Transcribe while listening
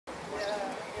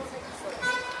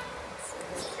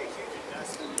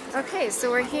Okay, so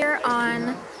we're here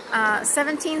on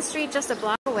 17th Street, just a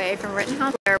block away from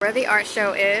Rittenhouse Square, where the art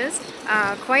show is.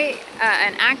 Quite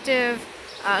an active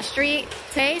street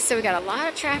today, so we got a lot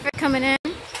of traffic coming in.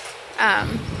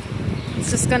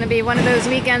 It's just going to be one of those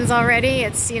weekends already.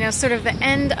 It's, you know, sort of the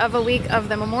end of a week of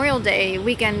the Memorial Day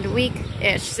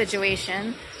week-ish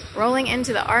situation, rolling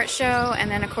into the art show, and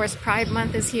then of course Pride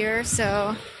Month is here,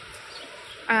 so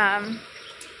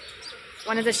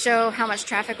wanted to show how much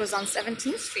traffic was on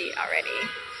 17th Street already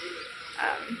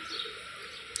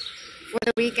for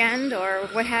the weekend or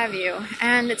what have you.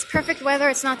 And it's perfect weather.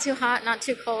 It's not too hot, not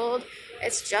too cold.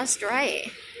 It's just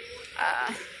right.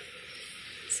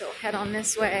 So we'll head on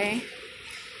this way.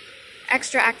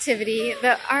 Extra activity.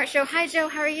 The art show. Hi, Joe.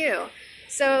 How are you?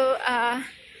 So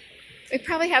we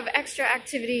probably have extra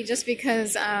activity just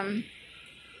because the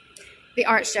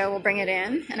art show will bring it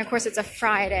in. And of course, it's a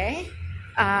Friday.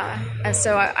 And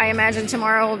so I imagine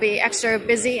tomorrow will be extra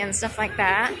busy and stuff like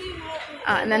that.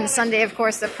 And then Sunday, of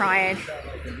course, the Pride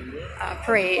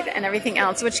parade and everything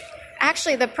else, which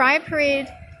actually the Pride parade,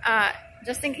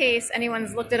 just in case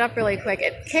anyone's looked it up really quick,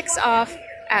 it kicks off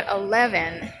at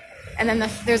 11. And then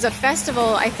there's a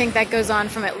festival, I think, that goes on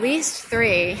from at least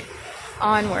 3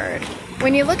 onward.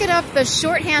 When you look it up, the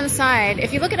shorthand side,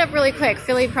 if you look it up really quick,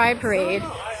 Philly Pride Parade,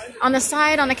 on the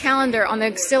side, on the calendar,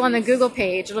 still on the Google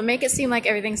page, it'll make it seem like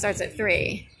everything starts at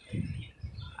 3.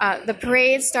 The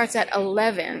parade starts at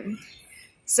 11.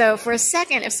 So for a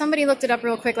second, if somebody looked it up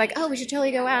real quick, like, oh, we should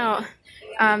totally go out,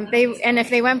 and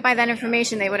if they went by that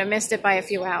information, they would have missed it by a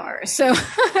few hours. So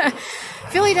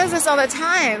Philly does this all the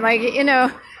time. Like, you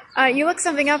know, you look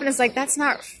something up and it's like, that's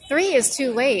not, 3 is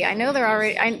too late. I know they're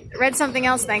already, I read something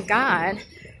else, thank God.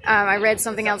 I read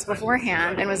something else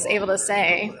beforehand and was able to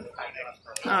say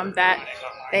that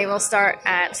they will start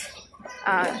at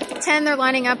 10, they're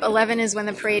lining up, 11 is when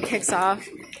the parade kicks off,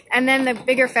 and then the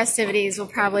bigger festivities will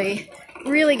probably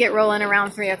really get rolling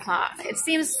around 3 o'clock. It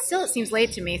seems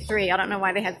late to me, 3. I don't know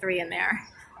why they had 3 in there.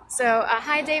 So,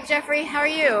 hi Dave Jeffrey, how are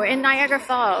you? In Niagara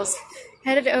Falls.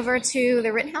 Headed over to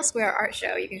the Rittenhouse Square Art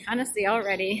Show. You can kind of see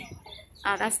already.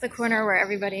 That's the corner where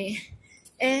everybody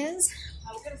is.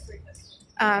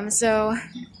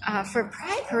 For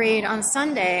Pride Parade on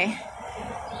Sunday,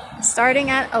 starting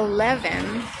at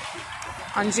 11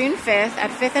 on June 5th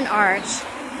at 5th and Arch,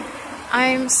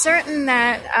 I'm certain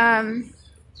that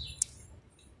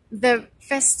the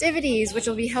festivities, which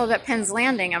will be held at Penn's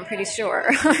Landing, I'm pretty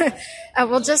sure,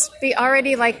 will just be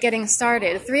already like getting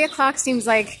started. 3 o'clock seems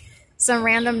like some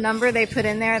random number they put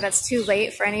in there that's too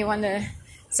late for anyone to...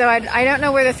 So I don't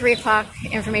know where the 3 o'clock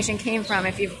information came from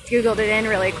if you've Googled it in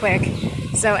really quick.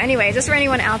 So anyway, just for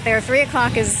anyone out there, 3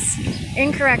 o'clock is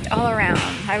incorrect all around.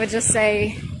 I would just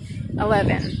say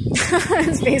 11.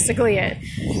 That's basically it.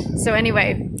 So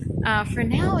anyway, for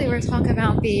now we were talking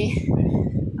about the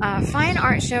fine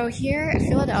art show here at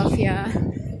Philadelphia.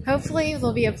 Hopefully it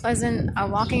will be a pleasant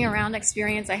walking around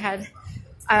experience. I have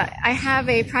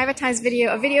a privatized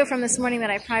video, a video from this morning that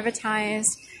I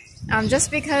privatized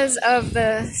just because of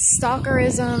the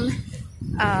stalkerism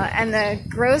and the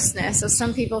grossness of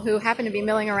some people who happen to be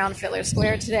milling around Fiddler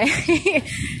Square today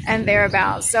and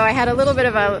thereabouts. So I had a little bit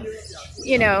of a,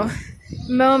 you know,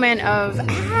 moment of,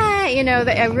 you know,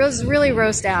 that I was really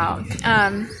roast out.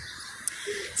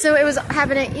 So it was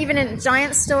happening even in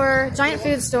Giant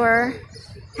Food Store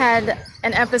had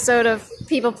an episode of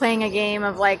people playing a game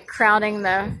of like crowding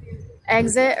the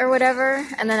exit or whatever,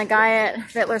 and then a guy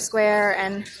at Fiddler Square,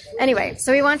 and anyway,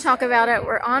 so we want to talk about it.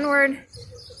 We're onward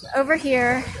over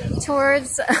here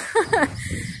towards the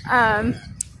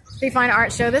Fine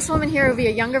Art Show. This woman here will be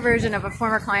a younger version of a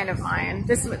former client of mine.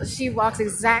 She walks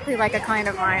exactly like a client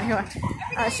of mine who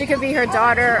she could be her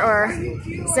daughter or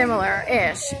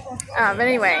similar-ish. But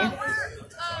anyway,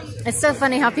 it's so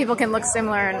funny how people can look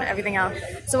similar and everything else.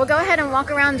 So we'll go ahead and walk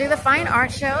around and do the Fine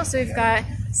Art Show. So we've got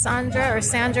Sandra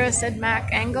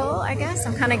Sedmak Engel, I guess.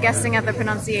 I'm kind of guessing at the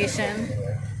pronunciation.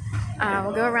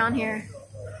 We'll go around here.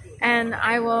 And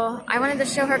I wanted to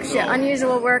show her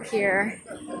unusual work here.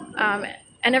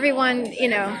 And everyone, you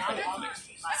know,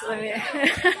 so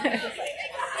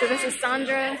this is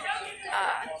Sandra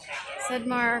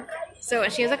Sedmak. So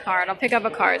she has a card. I'll pick up a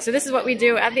card. So this is what we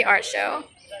do at the art show.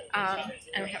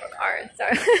 And we have a card.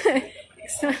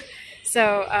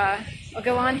 So I'll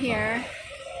go on here.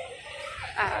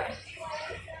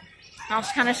 I'll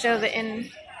just kind of show the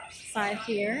inside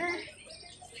here.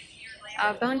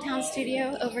 Bonetown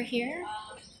Studio over here.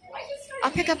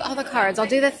 I'll pick up all the cards. I'll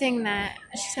do the thing that...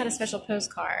 She's got a special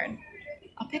postcard.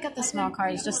 I'll pick up the small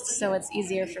cards just so it's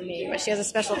easier for me, but she has a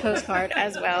special postcard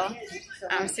as well. So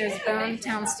there's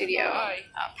Bonetown Studio.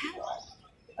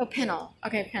 Oh, Pennell.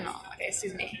 Okay, Pennell. Okay,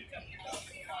 excuse me.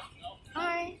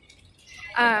 Hi.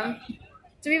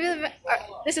 Do we live?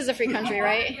 This is a free country,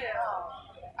 right?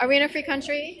 Are we in a free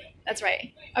country? That's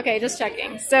right. Okay, just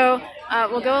checking. So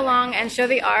we'll go along and show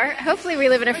the art. Hopefully we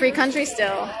live in a free country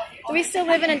still. Do we still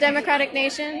live in a democratic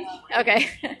nation? Okay,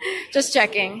 just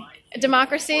checking.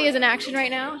 Democracy is in action right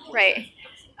now? Right.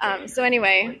 So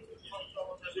anyway,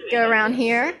 go around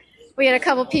here. We had a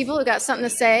couple people who got something to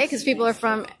say because people are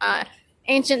from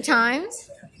ancient times.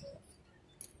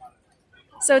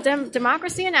 So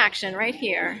democracy in action right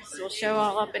here. So we'll show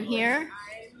all up in here.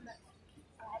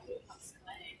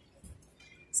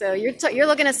 So you're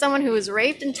looking at someone who was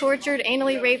raped and tortured,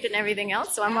 anally raped and everything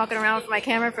else. So I'm walking around with my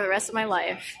camera for the rest of my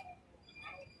life.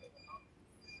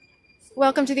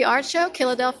 Welcome to the art show,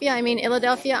 Philadelphia. I mean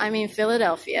Philadelphia. I mean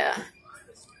Philadelphia.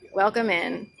 Welcome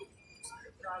in.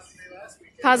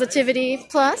 Positivity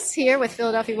Plus here with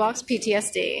Philadelphia Walks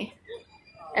PTSD.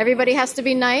 Everybody has to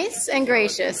be nice and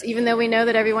gracious, even though we know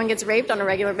that everyone gets raped on a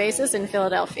regular basis in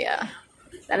Philadelphia.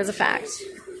 That is a fact.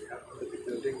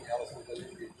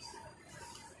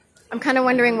 I'm kind of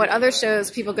wondering what other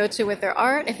shows people go to with their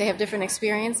art, if they have different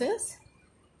experiences.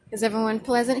 Is everyone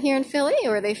pleasant here in Philly,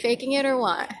 or are they faking it, or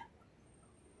what?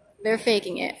 They're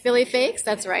faking it. Philly fakes?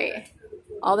 That's right.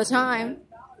 All the time.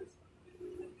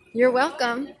 You're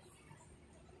welcome.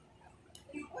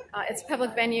 It's a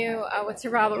public venue with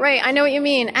Taraba. Right, I know what you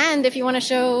mean. And if you want to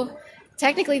show,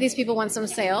 technically these people want some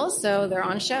sales, so they're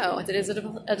on show. It is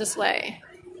a display.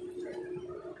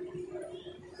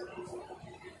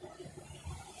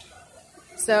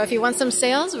 So if you want some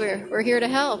sales, we're here to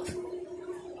help.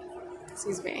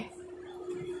 Excuse me.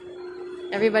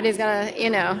 Everybody's got to,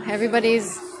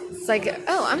 it's like,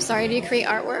 oh, I'm sorry, do you create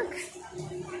artwork?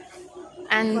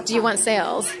 And do you want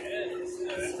sales?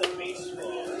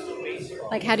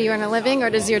 Like, how do you earn a living, or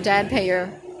does your dad pay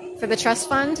for the trust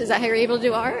fund? Is that how you're able to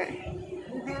do art?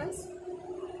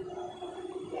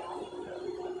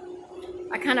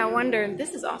 I kind of wondered,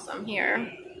 this is awesome here.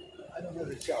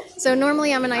 So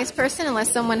normally I'm a nice person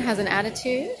unless someone has an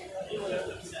attitude.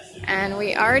 And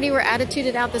we already were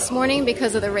attituded out this morning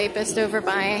because of the rapist over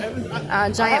by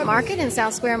Giant Market in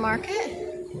South Square Market.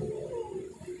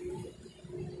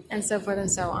 And so forth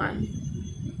and so on.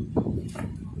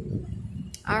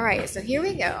 All right, so here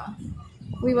we go.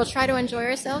 We will try to enjoy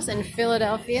ourselves in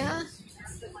Philadelphia.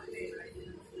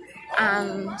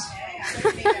 And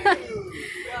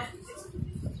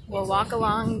we'll walk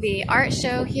along the art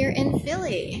show here in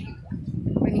Philly.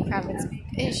 Lenny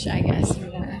Kravitz-ish, I guess.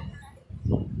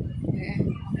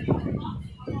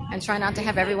 And try not to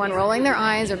have everyone rolling their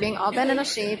eyes or being all bent in a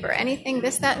shape or anything,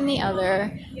 this, that, and the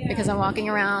other, because I'm walking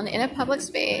around in a public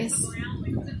space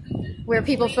where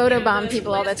people photobomb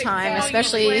people all the time,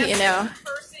 especially if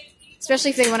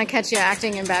they want to catch you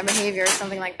acting in bad behavior or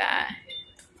something like that.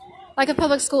 Like a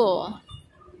public school.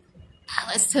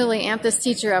 Let's totally amp this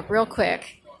teacher up real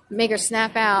quick, make her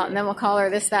snap out, and then we'll call her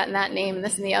this, that, and that name, and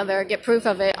this and the other, get proof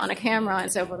of it on a camera,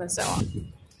 and so forth and so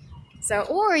on. So,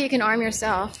 or you can arm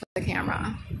yourself with a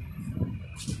camera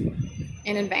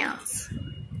in advance.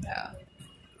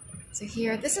 So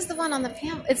here, this is the one on the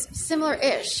pamphlet. It's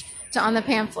similar-ish to on the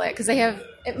pamphlet, because they have,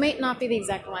 it may not be the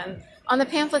exact one. On the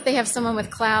pamphlet, they have someone with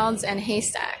clouds and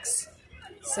haystacks.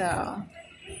 So.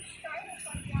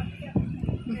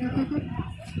 Wouldn't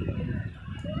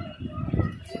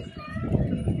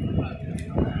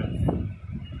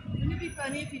it be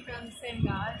funny if you found the same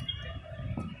guy?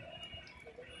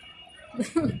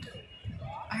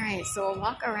 All right, so we'll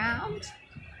walk around.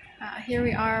 Here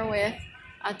we are with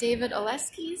David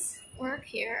Oleski's work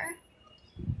here.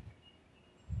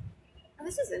 Oh,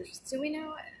 this is interesting. Do we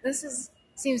know?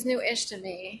 Seems new-ish to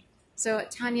me. So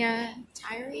Tanya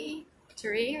Tyree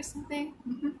or something.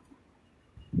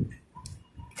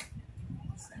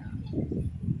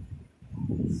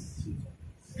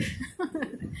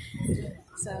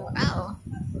 Oh,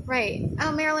 right.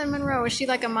 Oh, Marilyn Monroe. Was she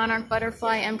like a monarch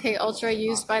butterfly, MK Ultra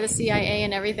used by the CIA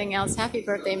and everything else? Happy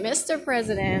birthday, Mr.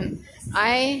 President.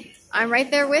 I'm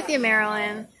right there with you,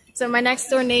 Marilyn. So my next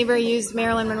door neighbor used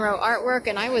Marilyn Monroe artwork,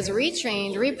 and I was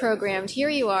retrained, reprogrammed. Here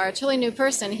you are, a totally new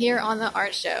person here on the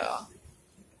art show.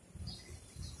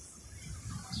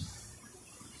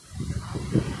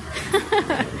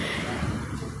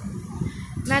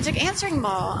 Magic answering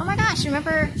ball. Oh my gosh,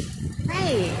 remember?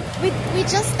 Right.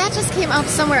 That just came up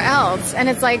somewhere else, and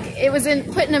it's like it was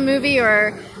put in a movie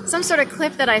or some sort of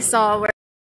clip that I saw where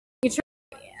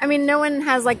no one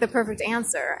has like the perfect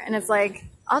answer, and it's like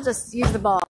I'll just use the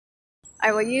ball.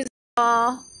 I will use the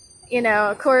ball. you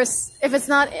know, of course, if it's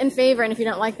not in favor and if you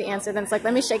don't like the answer, then it's like,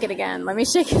 let me shake it again. Let me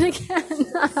shake it again.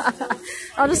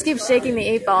 I'll just keep shaking the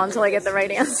 8-ball until I get the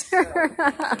right answer.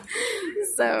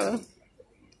 So,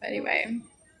 anyway.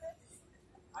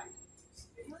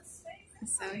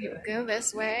 So here we go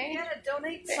this way. You gotta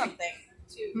donate something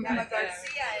to Emma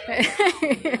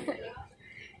Garcia.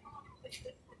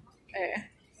 Okay.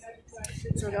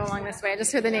 So we'll go along this way. I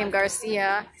just heard the name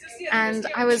Garcia, and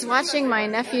I was watching my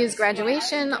nephew's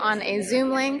graduation on a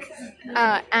Zoom link,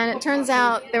 and it turns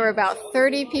out there were about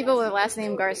 30 people with the last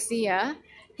name Garcia.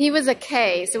 He was a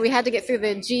K, so we had to get through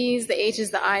the G's, the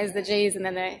H's, the I's, the J's, and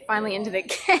then finally into the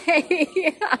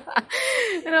K.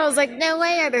 And I was like, no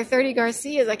way, are there 30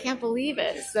 Garcias? I can't believe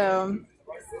it. So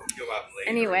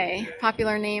anyway,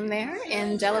 popular name there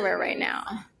in Delaware right now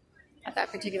at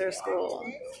that particular school.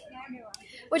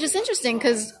 Which is interesting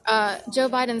because Joe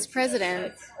Biden's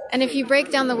president, and if you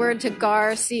break down the word to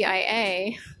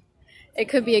Gar-CIA, it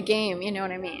could be a game, you know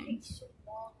what I mean?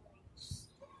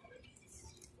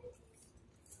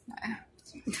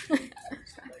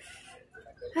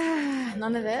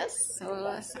 None of this?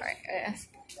 So, sorry.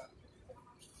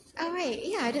 Oh, wait,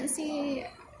 yeah, I didn't see...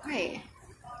 Right.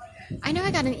 I know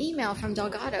I got an email from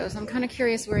Delgado, so I'm kind of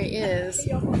curious where he is.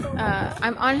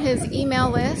 I'm on his email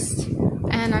list,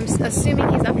 and I'm assuming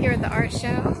he's up here at the art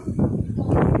show.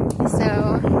 So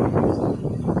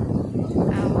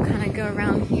I'll kind of go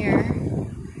around here.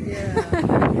 So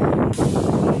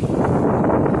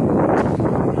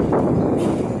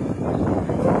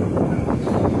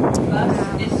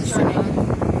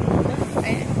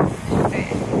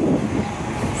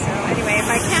anyway, if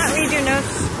I can't read your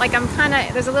notes, like I'm kind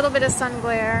of, there's a little bit of sun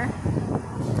glare.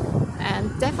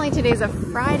 And definitely today's a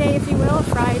Friday, if you will,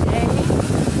 Friday.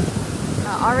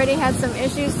 Already had some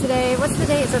issues today. What's the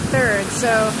date? It's the 3rd.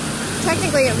 So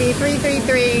technically it would be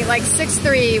 333. Like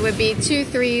 6-3 would be 2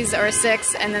 3s or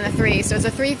 6 and then a 3. So it's a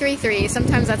 333.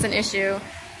 Sometimes that's an issue.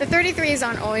 The 33s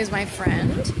aren't always my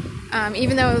friend.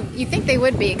 Even though you think they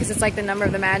would be because it's like the number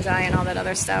of the Magi and all that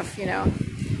other stuff, you know.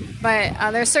 But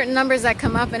there are certain numbers that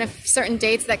come up and if certain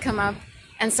dates that come up.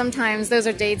 And sometimes those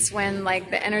are dates when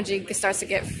like the energy starts to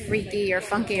get freaky or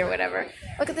funky or whatever.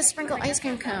 Look at the sprinkle ice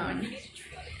cream cone.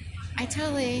 I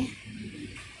totally...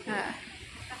 let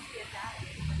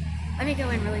me go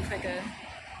in really quick. Actually,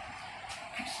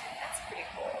 that's pretty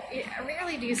cool. Yeah,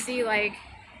 rarely do you see like...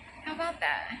 How about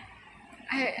that?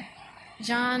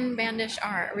 John Bandish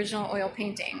art, original oil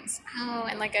paintings. Oh,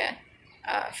 and like a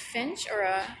finch or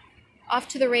a... Off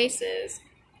to the races.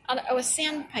 Oh, a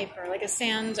sandpiper, like a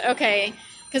sand... Okay,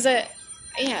 because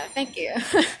yeah, thank you.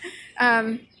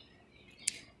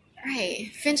 Right,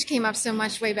 finch came up so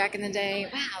much way back in the day.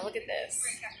 Wow, look at this.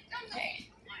 Okay.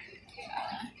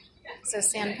 So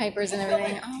sandpipers and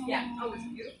everything. Oh.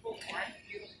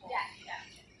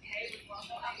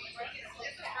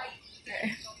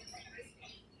 Okay.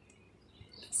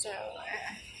 So,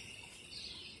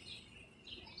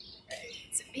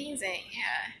 it's amazing,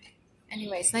 yeah.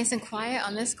 Anyway, it's nice and quiet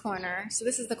on this corner. So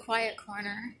this is the quiet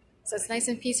corner. So it's nice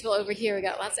and peaceful over here. We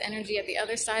got lots of energy at the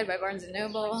other side by Barnes &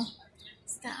 Noble.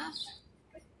 Stuff.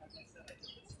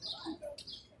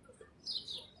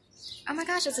 Oh my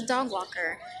gosh, it's a dog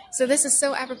walker. So this is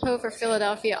so apropos for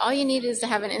Philadelphia. All you need is to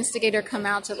have an instigator come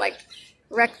out to like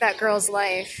wreck that girl's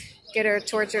life, get her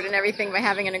tortured and everything by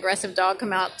having an aggressive dog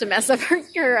come out to mess up her.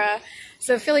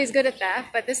 So Philly's good at that,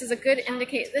 but this is a good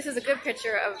This is a good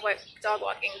picture of what dog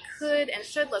walking could and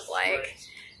should look like.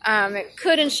 It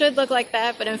could and should look like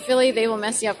that, but in Philly they will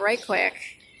mess you up right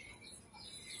quick.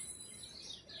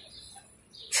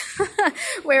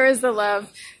 Where is the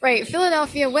love? Right,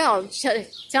 Philadelphia, well,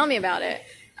 tell me about it.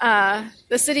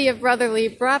 The city of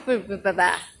brotherly...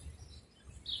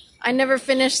 I never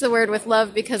finish the word with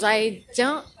love because I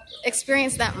don't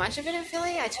experience that much of it in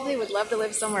Philly. I truly would love to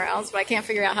live somewhere else, but I can't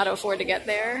figure out how to afford to get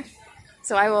there.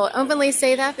 So I will openly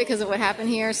say that because of what happened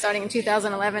here starting in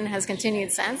 2011 has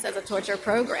continued since as a torture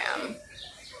program.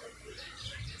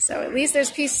 So at least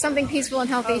there's something peaceful and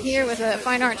healthy here with a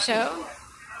fine art show.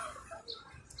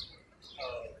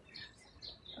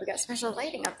 We got special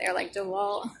lighting up there like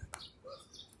DeWalt.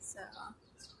 So,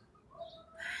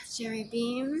 Jerry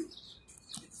Beam.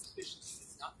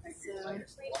 So,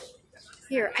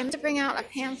 here, I meant to bring out a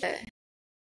pamphlet.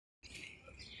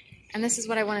 And this is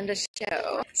what I wanted to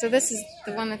show. So this is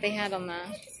the one that they had on the...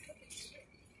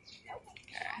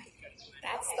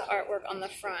 that's the artwork on the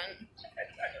front.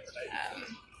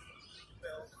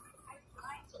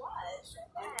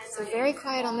 So very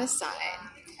quiet on this side.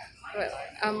 But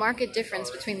a marked difference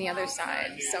between the other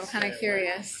side. So I'm kind of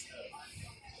curious.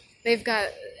 They've got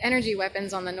energy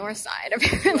weapons on the north side,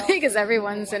 apparently, because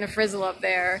everyone's in a frizzle up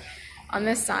there. on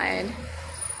this side.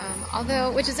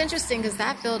 Although, which is interesting because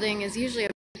that building is usually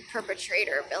a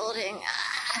perpetrator building.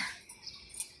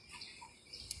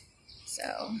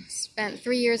 So, spent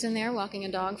 3 years in there walking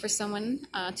a dog for someone,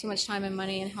 too much time and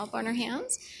money and help on her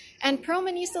hands. And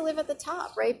Perlman used to live at the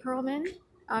top. Ray Perlman,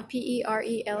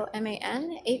 Perlman,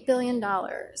 $8 billion.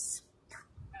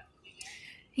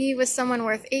 He was someone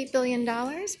worth $8 billion,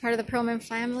 part of the Perlman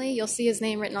family. You'll see his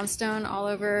name written on stone all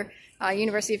over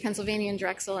University of Pennsylvania and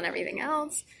Drexel and everything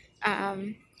else.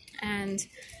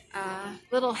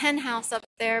 Little hen house up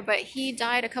there, but he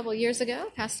died a couple years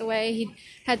ago, passed away. He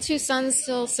had 2 sons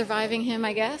still surviving him,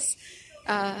 I guess.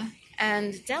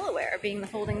 And Delaware being the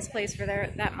holdings place for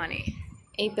that money,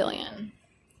 $8 billion.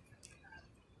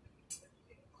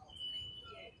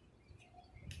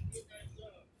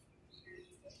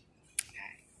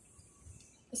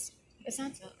 It's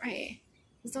not right.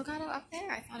 Is Delgado up there?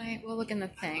 I thought we'll look in the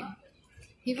thing.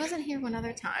 He wasn't here one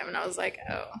other time, and I was like,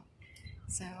 oh.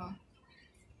 So,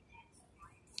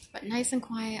 but nice and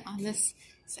quiet on this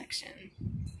section. It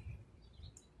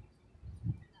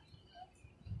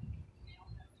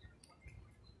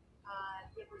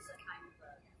was a kind of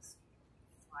a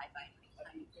fly-by-night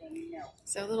kind of thing. No.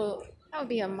 So that would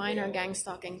be a minor gang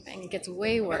stalking thing. It gets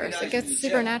way worse. It gets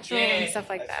supernatural and stuff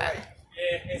like that.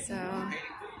 So,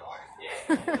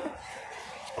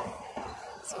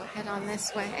 so we'll head on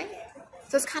this way.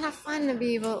 So it's kind of fun to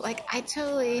be able, like,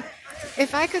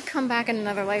 if I could come back in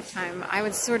another lifetime, I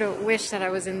would sort of wish that I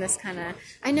was in this kind of,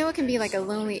 I know it can be like a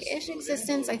lonely-ish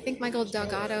existence. I think Michael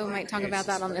Delgado might talk about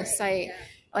that on this site.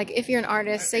 Like, if you're an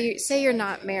artist, say you're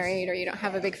not married or you don't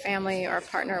have a big family or a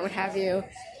partner or what have you,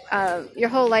 your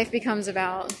whole life becomes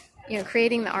about,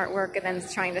 creating the artwork and then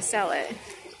trying to sell it.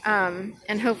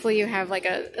 And hopefully you have like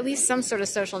at least some sort of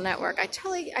social network. I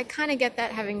kind of get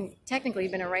that, having technically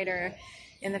been a writer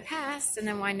in the past and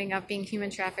then winding up being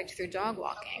human trafficked through dog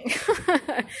walking.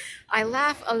 I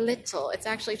laugh a little. It's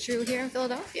actually true here in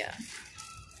Philadelphia.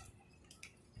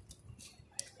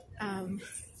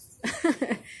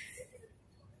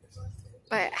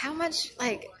 But how much,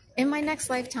 like, in my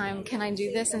next lifetime can I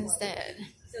do this instead?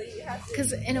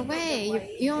 Because in a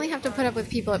way, you only have to put up with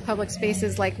people at public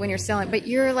spaces, like when you're selling, but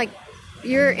you're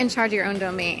in charge of your own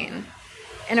domain.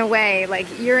 In a way, like,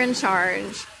 you're in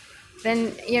charge.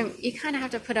 Then you kind of have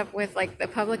to put up with like the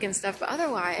public and stuff, but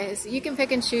otherwise you can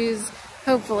pick and choose,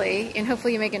 hopefully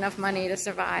you make enough money to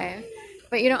survive,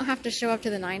 but you don't have to show up to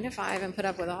the 9 to 5 and put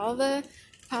up with all the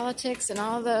politics and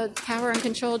all the power and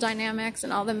control dynamics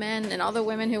and all the men and all the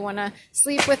women who want to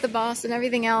sleep with the boss and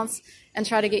everything else and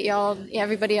try to get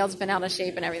everybody else been out of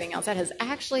shape and everything else. That has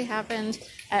actually happened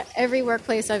at every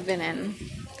workplace I've been in.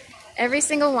 Every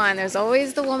single one. There's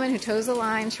always the woman who toes the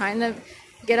line, trying to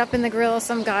get up in the grill of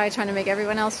some guy, trying to make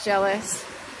everyone else jealous.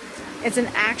 It's an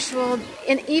actual,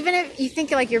 and even if you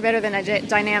think like you're better than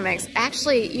dynamics,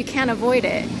 actually you can't avoid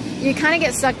it. You kind of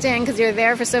get sucked in because you're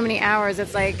there for so many hours.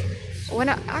 It's like, all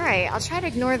right, I'll try to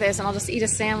ignore this and I'll just eat a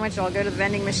sandwich, or I'll go to the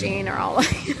vending machine, or I'll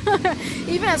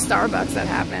even at Starbucks that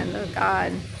happened. Oh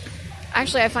God.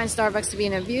 Actually, I find Starbucks to be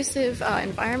an abusive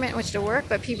environment in which to work,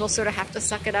 but people sort of have to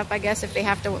suck it up, I guess, if they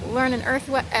have to learn an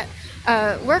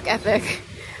work ethic.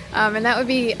 And that would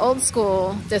be old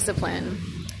school discipline.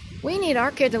 We need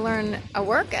our kid to learn a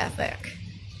work ethic.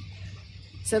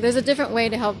 So there's a different way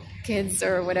to help kids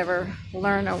or whatever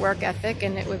learn a work ethic,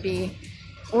 and it would be,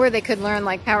 or they could learn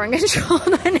like power and control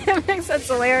dynamics. That's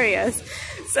hilarious.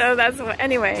 So that's what,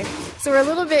 anyway. So we're a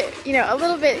little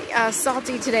bit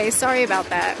salty today. Sorry about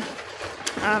that.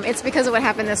 It's because of what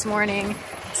happened this morning.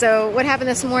 So what happened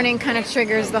this morning kind of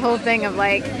triggers the whole thing of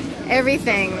like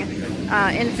everything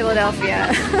in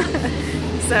Philadelphia.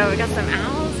 So we got some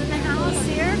owls in the house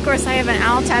here. Of course, I have an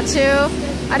owl tattoo.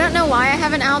 I don't know why I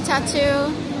have an owl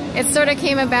tattoo. It sort of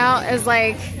came about as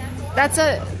like, that's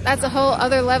a whole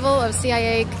other level of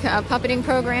CIA puppeting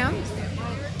program.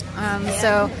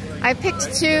 So I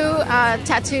picked 2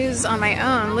 tattoos on my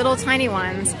own, little tiny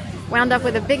ones, wound up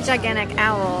with a big gigantic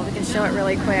owl. We can show it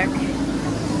really quick.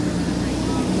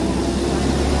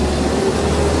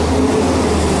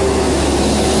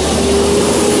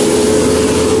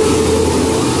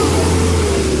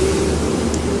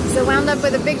 So wound up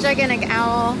with a big gigantic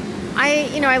owl.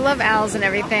 I love owls and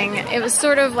everything. It was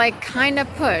sort of like kind of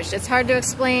pushed. It's hard to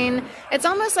explain. It's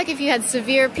almost like if you had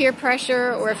severe peer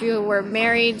pressure, or if you were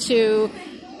married to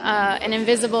an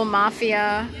invisible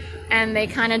mafia and they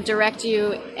kind of direct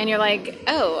you and you're like,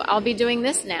 oh, I'll be doing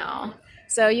this now.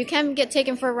 So you can get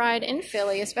taken for a ride in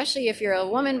Philly, especially if you're a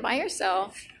woman by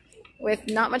yourself with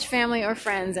not much family or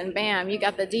friends, and bam, you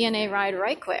got the DNA ride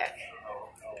right quick.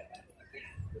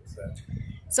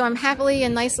 So I'm happily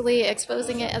and nicely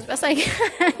exposing it as best I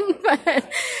can, but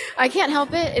I can't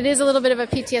help it. It is a little bit of a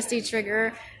PTSD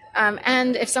trigger.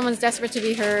 And if someone's desperate to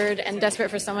be heard and desperate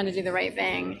for someone to do the right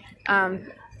thing,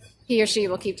 he or she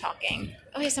will keep talking.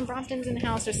 Oh, yeah, some Bromptons in the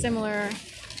house are similar.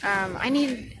 I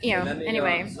need,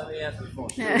 anyway. Let me answer the phone.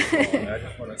 I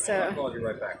just want to call you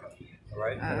right back. All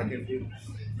right?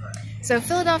 So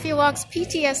Philadelphia Walks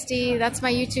PTSD, that's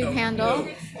my YouTube handle.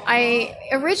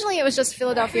 Originally it was just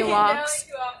Philadelphia Walks.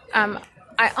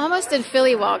 I almost did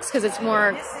Philly Walks because it's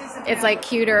like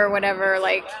cuter or whatever,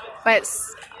 but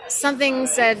something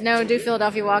said no, do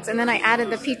Philadelphia Walks, and then I added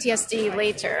the PTSD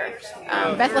later.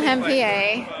 Bethlehem,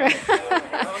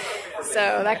 PA.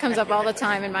 So that comes up all the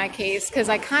time in my case because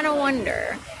I kind of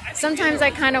wonder. Sometimes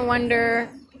I kind of wonder.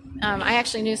 I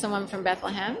actually knew someone from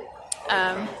Bethlehem.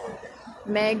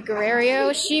 Meg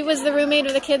Guerrero, she was the roommate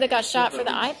of the kid that got shot for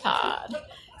the iPod.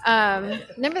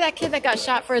 Remember that kid that got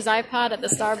shot for his iPod at the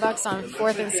Starbucks on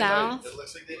 4th and South?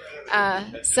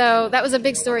 So that was a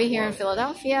big story here in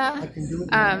Philadelphia.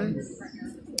 And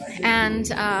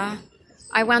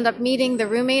I wound up meeting the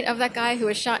roommate of that guy who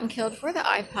was shot and killed for the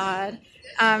iPod.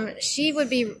 She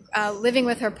would be living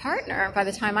with her partner by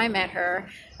the time I met her,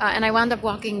 and I wound up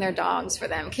walking their dogs for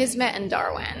them, Kismet and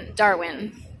Darwin.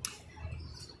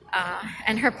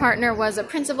 And her partner was a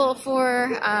principal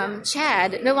for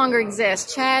CHAD. It no longer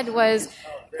exists. CHAD was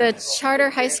the Charter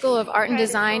High School of Art and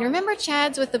Design. Remember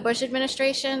CHADs with the Bush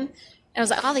administration? And it was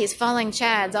like, all these falling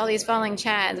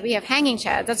CHADs. We have hanging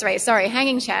CHADs. That's right. Sorry,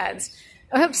 hanging CHADs.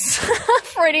 Oops,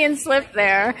 Freudian slip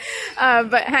there.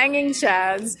 But hanging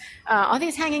CHADs. All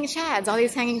these hanging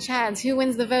CHADs. Who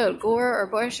wins the vote? Gore or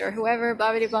Bush or whoever,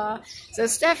 blah, blah, blah. So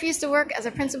Steph used to work as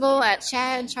a principal at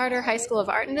CHAD, Charter High School of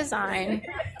Art and Design.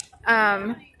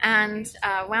 And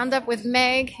wound up with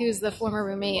Meg, who's the former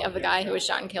roommate of the guy who was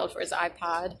shot and killed for his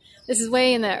iPod. This is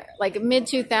way in the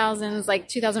mid-2000s,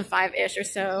 2005-ish or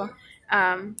so.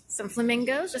 Some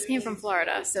flamingos just came from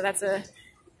Florida, so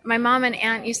my mom and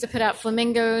aunt used to put out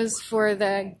flamingos for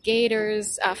the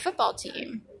Gators football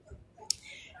team.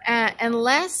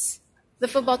 Unless the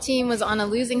football team was on a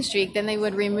losing streak, then they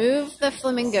would remove the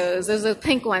flamingos, those are the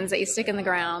pink ones that you stick in the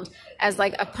ground, as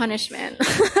like a punishment.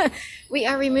 We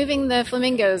are removing the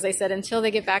flamingos, they said, until they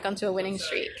get back onto a winning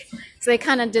streak. So they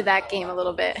kind of did that game a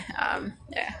little bit.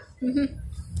 Yeah.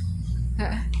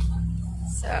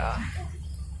 So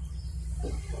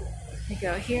we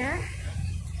go here.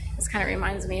 This kind of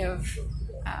reminds me of,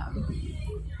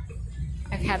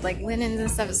 I've had like linens and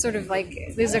stuff. It's sort of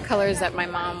like, these are colors that my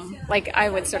mom, I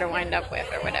would sort of wind up with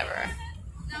or whatever.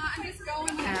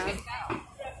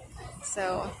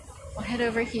 So we'll head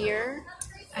over here.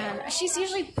 She's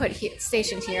usually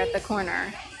stationed here at the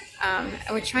corner.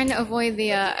 We're trying to avoid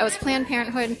it was Planned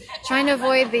Parenthood, trying to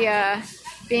avoid the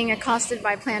being accosted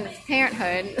by Planned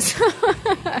Parenthood.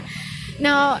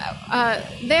 Now,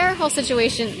 their whole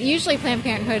situation, usually Planned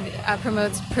Parenthood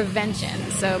promotes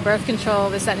prevention, so birth control,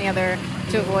 this, that, and the other,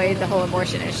 to avoid the whole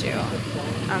abortion issue.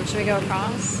 Should we go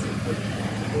across?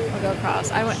 We'll go across.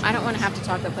 I don't want to have to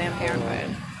talk to Planned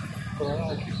Parenthood.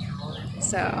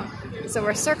 So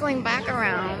we're circling back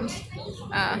around,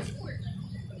 and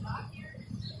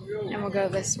we'll go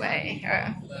this way.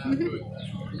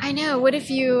 I know, what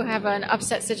if you have an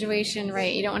upset situation,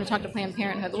 right? You don't want to talk to Planned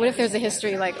Parenthood. What if there's a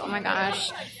history like, oh my gosh,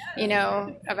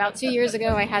 about 2 years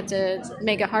ago I had to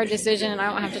make a hard decision and I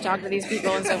don't have to talk to these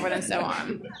people and so forth and so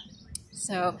on.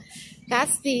 So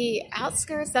that's the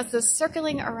outskirts, that's the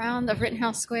circling around of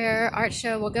Rittenhouse Square art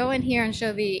show. We'll go in here and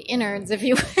show the innards, if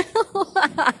you will.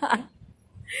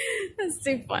 That's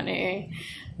too funny.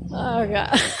 Oh,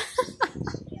 God.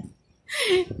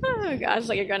 Oh gosh,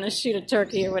 like you're gonna shoot a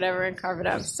turkey or whatever and carve it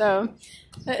up. So,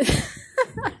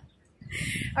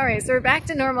 all right, so we're back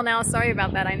to normal now. Sorry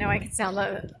about that. I know I could sound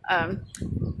a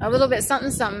little bit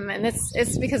something, and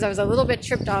it's because I was a little bit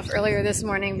tripped off earlier this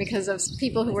morning because of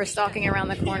people who were stalking around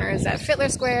the corners at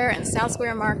Fittler Square and South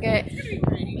Square Market.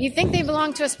 You think they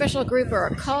belong to a special group or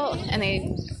a cult, and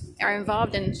they are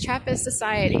involved in Trappist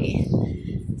society.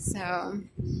 So.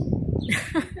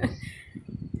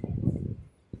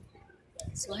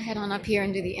 So we'll head on up here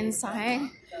and do the inside.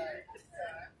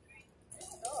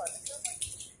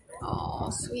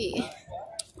 Oh, sweet.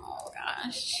 Oh,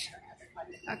 gosh.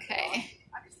 Okay.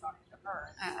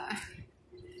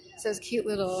 So this cute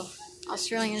little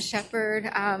Australian Shepherd.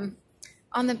 On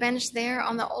the bench there,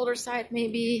 on the older side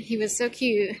maybe, he was so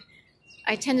cute.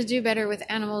 I tend to do better with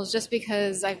animals just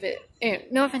because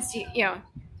no offense to you,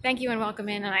 thank you and welcome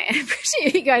in, and I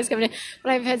appreciate you guys coming in.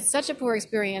 But I've had such a poor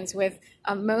experience with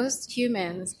most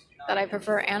humans that I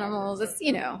prefer animals. It's,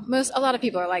 a lot of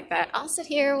people are like that. I'll sit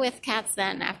here with cats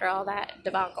then after all that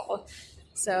debacle.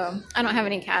 So I don't have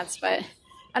any cats, but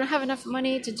I don't have enough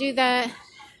money to do that.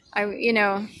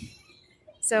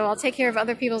 So I'll take care of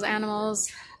other people's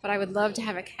animals, but I would love to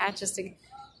have a cat just to,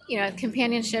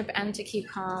 companionship and to keep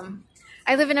calm.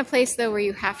 I live in a place, though, where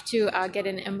you have to get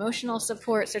an emotional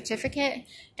support certificate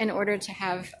in order to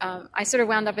have, I sort of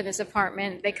wound up in this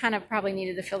apartment. They kind of probably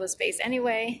needed to fill the space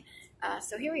anyway.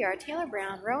 So here we are, Taylor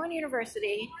Brown, Rowan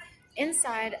University.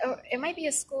 Inside, it might be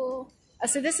a school.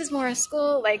 So this is more a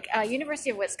school, like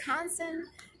University of Wisconsin,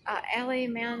 LA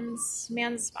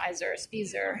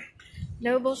Spicer.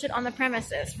 No bullshit on the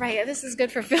premises. Right, this is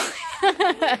good for Philly.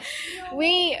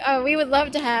 We would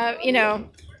love to have,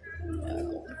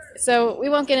 so we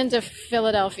won't get into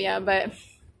Philadelphia, but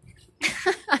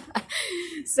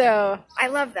so I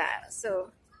love that. So,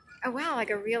 oh wow,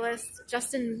 like a realist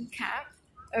Justin Cap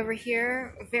over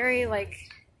here. Very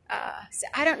so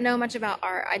I don't know much about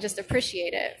art. I just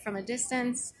appreciate it from a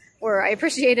distance, or I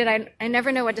appreciate it. I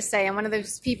never know what to say. I'm one of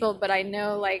those people, but I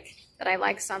know that I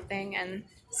like something and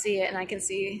see it, and I can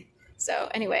see. So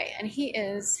anyway, and he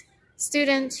is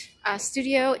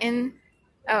studio in,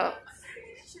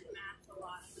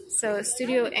 so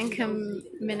Studio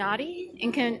Incaminati?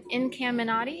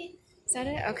 Is that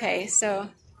it? Okay, so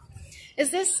is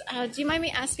this, do you mind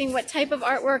me asking what type of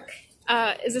artwork,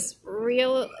 is this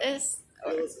realism?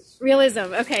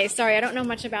 Okay, sorry, I don't know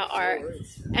much about art.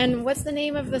 And what's the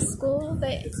name of the school?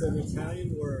 It's an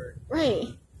Italian word.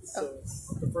 Right. So it's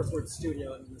the first word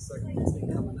studio, and the second is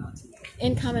Incaminati.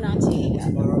 Incaminati. It's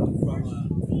borrowed from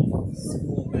a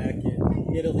school back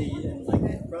in Italy in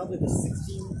probably the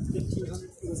 1500s.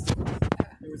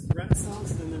 There was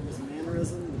Renaissance, then there was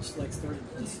Mannerism, which started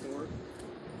to distort.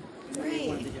 And then they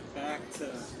wanted to get back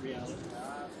to reality.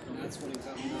 And that's what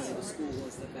Incaminati, the school,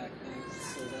 was back then.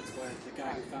 So that's why the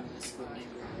guy who founded the school named it.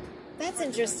 That's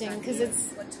interesting, because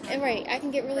it's, right, I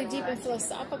can get really deep and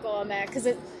philosophical on that, because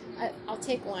I'll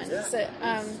take one. So,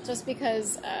 just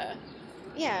because,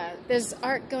 yeah, there's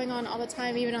art going on all the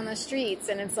time, even on the streets,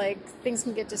 and it's like things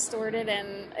can get distorted,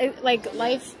 and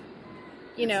life,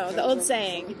 the old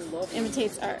saying,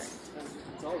 imitates art.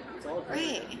 It's all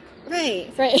great.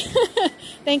 Right.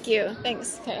 Thank you.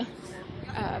 Thanks. Okay.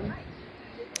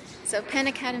 So Penn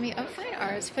Academy of Fine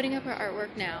Arts putting up our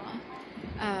artwork now.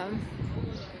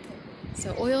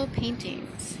 So oil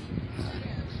paintings.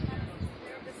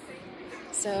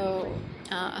 So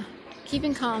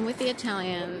keeping calm with the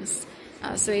Italians.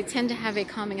 So they tend to have a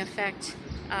calming effect.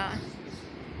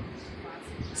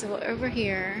 So over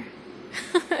here,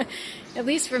 at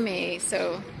least for me,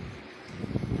 so,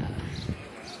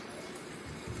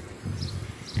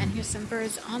 and here's some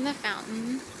birds on the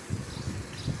fountain.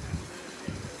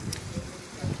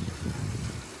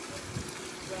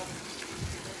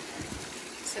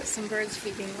 So some birds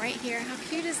feeding right here. How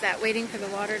cute is that? Waiting for the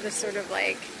water to sort of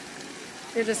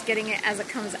they're just getting it as it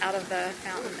comes out of the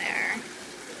fountain there.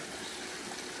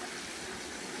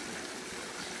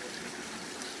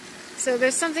 So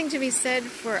there's something to be said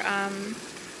for,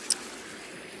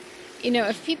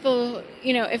 if people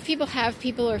have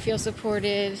people or feel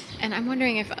supported, and I'm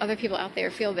wondering if other people out there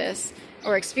feel this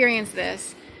or experience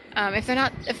this, if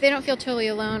they don't feel totally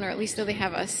alone, or at least though they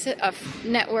have a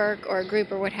network or a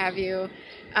group or what have you,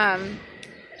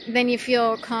 then you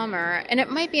feel calmer. And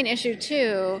it might be an issue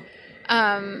too.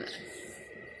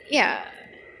 Yeah.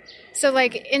 So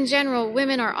in general,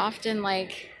 women are often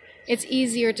it's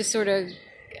easier to sort of,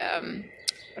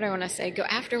 what do I want to say, go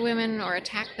after women or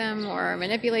attack them or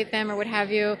manipulate them or what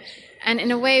have you. And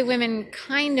in a way, women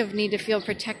kind of need to feel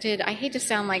protected. I hate to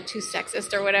sound too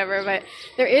sexist or whatever, but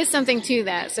there is something to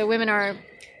that. So women are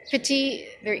petite,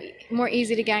 they're more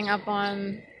easy to gang up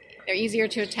on, they're easier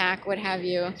to attack, what have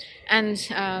you.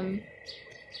 And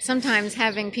sometimes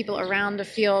having people around to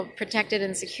feel protected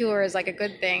and secure is a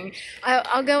good thing.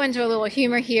 I'll go into a little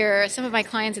humor here. Some of my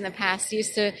clients in the past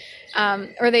used to,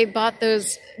 or they bought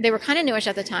those, they were kind of newish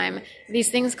at the time, these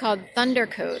things called thunder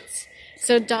coats.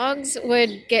 So dogs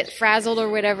would get frazzled or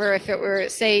whatever if it were,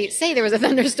 say there was a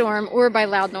thunderstorm, or by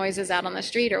loud noises out on the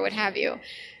street or what have you.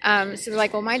 So they're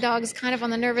like, well, my dog's kind of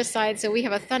on the nervous side, so we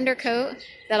have a thunder coat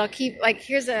that'll keep,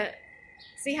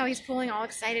 see how he's pulling all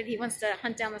excited? He wants to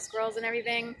hunt down the squirrels and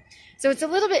everything. So it's a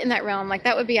little bit in that realm.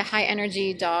 That would be a high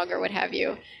energy dog or what have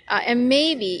you. And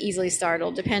maybe easily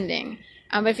startled, depending.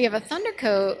 But if you have a thunder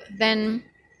coat, then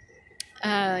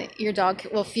your dog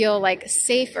will feel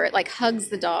safer. It hugs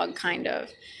the dog, kind of.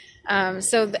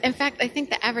 In fact, I think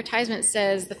the advertisement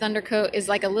says the thunder coat is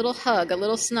like a little hug, a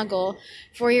little snuggle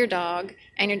for your dog,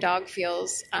 and your dog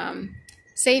feels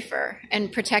safer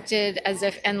and protected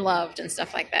and loved and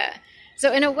stuff like that.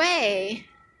 So in a way,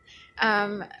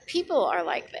 people are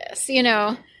like this,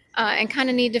 and kind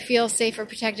of need to feel safe or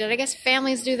protected. I guess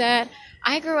families do that.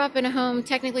 I grew up in a home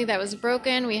technically that was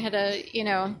broken. We had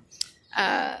a,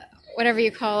 whatever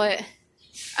you call it,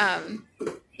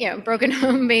 broken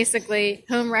home basically.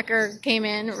 Home wrecker came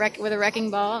in with a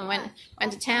wrecking ball and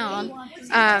went to town.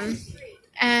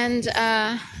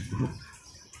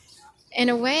 In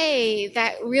a way,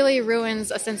 that really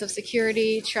ruins a sense of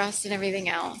security, trust, and everything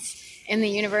else in the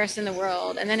universe, in the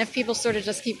world. And then if people sort of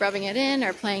just keep rubbing it in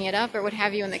or playing it up or what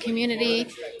have you in the community.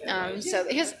 So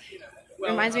his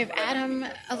reminds me of Adam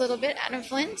a little bit, Adam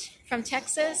Flint from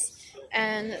Texas.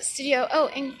 And studio,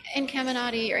 in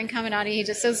Caminati, he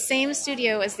just, so same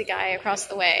studio as the guy across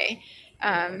the way.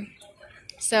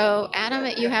 So Adam,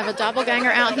 you have a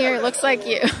doppelganger out here. It looks like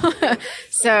you.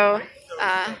 So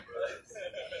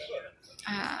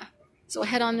we'll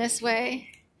head on this way,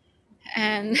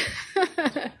 and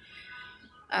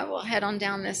we'll head on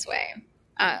down this way.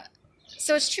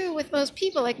 So it's true with most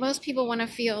people. Like, most people want to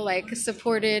feel like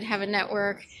supported, have a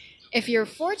network. If you're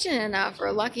fortunate enough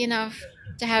or lucky enough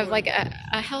to have like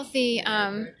a healthy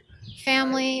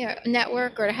family or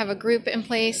network, or to have a group in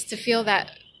place to feel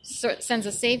that sense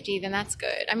of safety, then that's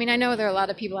good. I mean, I know there are a lot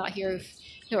of people out here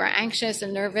who are anxious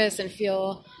and nervous and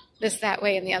feel this, that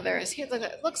way, and the others. Here, look,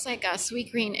 it looks like a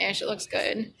Sweet Green-ish. It looks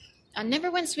good. Never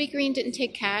when Sweet Green didn't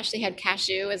take cash, they had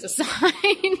cashew as a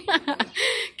sign.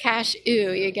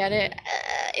 Cashew, you get it?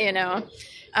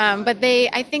 But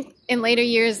I think in later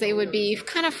years, they would be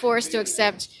kind of forced to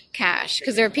accept cash,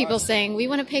 because there are people saying, we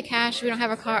want to pay cash, we don't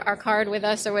have our card with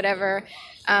us or whatever.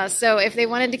 So if they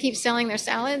wanted to keep selling their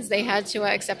salads, they had to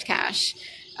accept cash.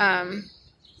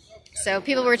 So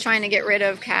people were trying to get rid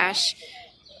of cash.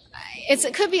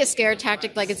 It could be a scare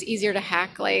tactic, like it's easier to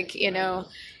hack, like,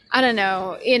 I don't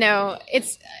know,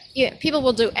 people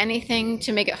will do anything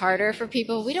to make it harder for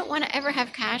people. We don't want to ever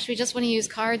have cash. We just want to use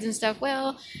cards and stuff.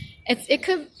 Well, it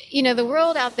could, the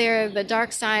world out there, the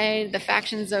dark side, the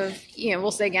factions of,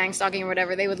 we'll say gang stalking or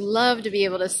whatever, they would love to be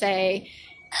able to say,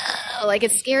 like,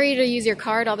 it's scary to use your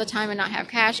card all the time and not have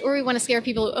cash. Or we want to scare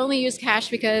people who only use cash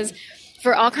because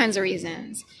for all kinds of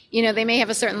reasons. They may have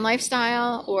a certain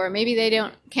lifestyle, or maybe they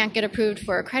can't get approved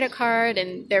for a credit card,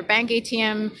 and their bank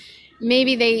ATM,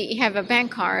 maybe they have a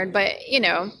bank card, but,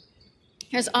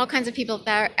 there's all kinds of people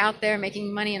that are out there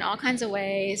making money in all kinds of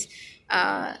ways.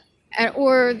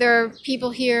 Or there are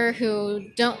people here who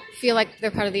don't feel like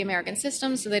they're part of the American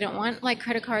system, so they don't want, like,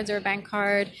 credit cards or a bank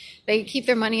card. They keep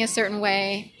their money a certain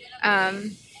way.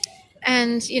 And,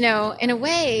 in a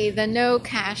way, the no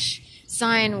cash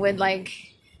sign would, like,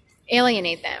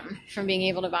 alienate them from being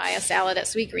able to buy a salad at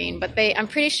Sweet Green. But I'm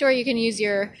pretty sure you can use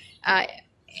your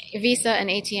Visa and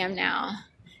ATM now.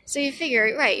 So you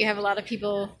figure, right, you have a lot of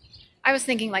people, I was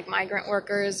thinking like migrant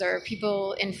workers or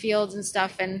people in fields and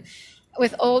stuff, and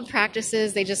with old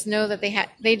practices, they just know that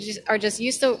they just are just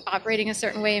used to operating a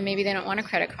certain way, and maybe they don't want a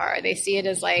credit card. They see it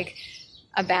as like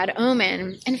a bad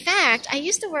omen. In fact, I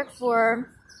used to work for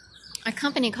a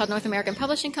company called North American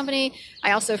Publishing Company.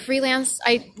 I also freelanced.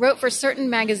 I wrote for certain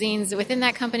magazines within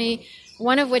that company,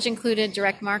 one of which included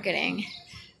direct marketing.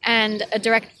 And a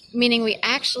direct meaning we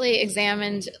actually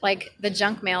examined like the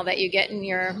junk mail that you get in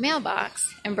your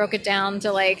mailbox and broke it down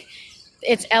to like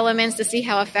its elements to see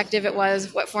how effective it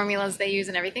was, what formulas they use,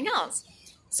 and everything else.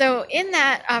 So in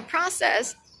that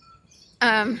process,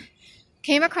 I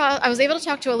was able to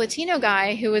talk to a Latino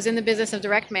guy who was in the business of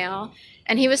direct mail,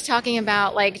 and he was talking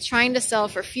about like trying to sell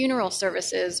for funeral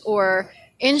services or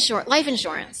life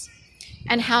insurance,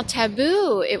 and how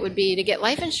taboo it would be to get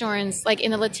life insurance. Like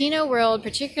in the Latino world,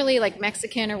 particularly like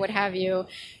Mexican or what have you,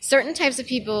 certain types of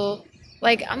people,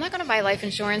 like, I'm not going to buy life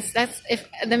insurance. If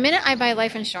the minute I buy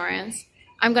life insurance,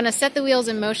 I'm going to set the wheels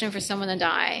in motion for someone to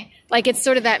die. Like, it's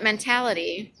sort of that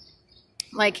mentality.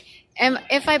 Like,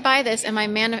 if I buy this, am I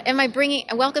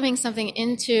welcoming something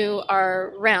into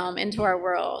our realm, into our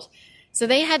world? So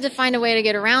they had to find a way to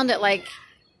get around it. Like,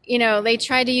 they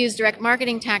tried to use direct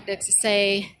marketing tactics to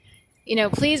say,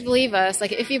 please believe us.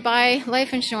 Like, if you buy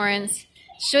life insurance,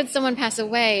 should someone pass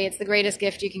away, it's the greatest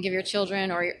gift you can give your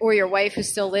children or your wife who's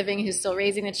still living, who's still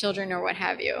raising the children, or what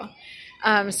have you.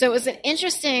 So it was an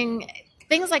interesting,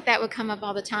 things like that would come up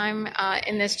all the time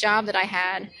in this job that I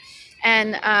had.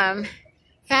 And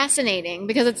fascinating,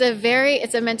 because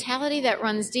it's a mentality that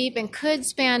runs deep and could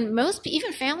span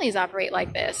even families operate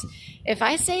like this. If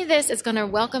I say this, it's going to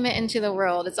welcome it into the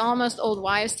world. It's almost old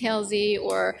wives' tales-y,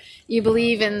 or you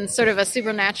believe in sort of a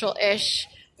supernatural-ish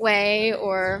way,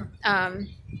 or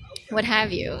what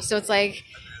have you. So it's like,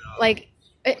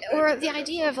 or the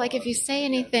idea of like, if you say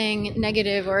anything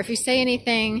negative, or if you say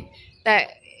anything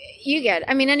that you get,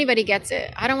 anybody gets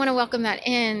it. I don't want to welcome that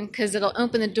in, because it'll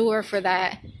open the door for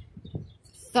that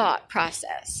thought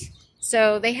process.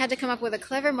 So they had to come up with a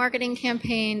clever marketing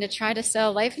campaign to try to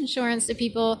sell life insurance to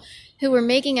people who were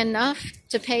making enough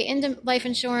to pay into life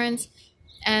insurance.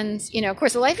 And, you know, of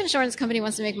course, the life insurance company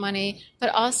wants to make money, but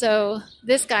also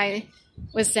this guy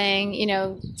was saying, you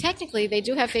know, technically they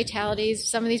do have fatalities.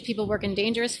 Some of these people work in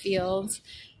dangerous fields.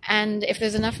 And if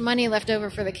there's enough money left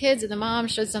over for the kids and the mom,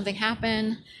 should something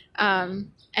happen,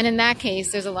 and in that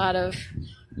case, there's a lot of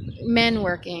men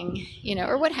working, you know,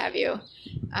 or what have you.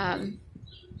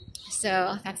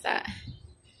 So that's that.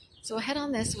 So we'll head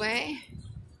on this way.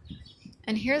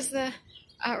 And here's the,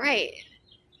 right,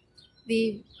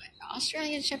 the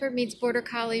Australian Shepherd meets Border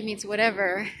Collie meets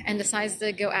whatever and decides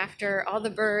to go after all the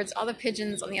birds, all the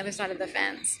pigeons on the other side of the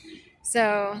fence.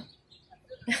 So,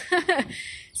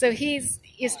 so he's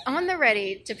on the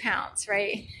ready to pounce,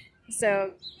 right?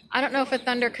 So I don't know if a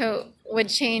Thundercoat would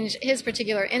change his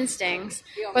particular instincts,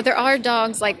 but there are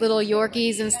dogs like little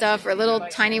Yorkies and stuff, or little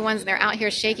tiny ones, and they're out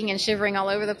here shaking and shivering all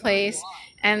over the place.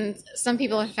 And some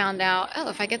people have found out, oh,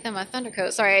 if I get them a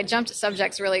Thundercoat, sorry, I jumped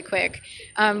subjects really quick.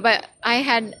 But I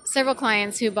had several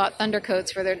clients who bought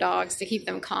Thundercoats for their dogs to keep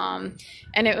them calm.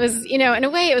 And it was, you know, in a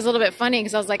way it was a little bit funny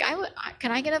because I was like,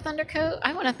 can I get a Thundercoat?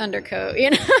 I want a Thundercoat,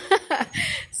 you know?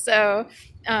 So,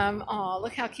 oh,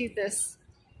 look how cute this,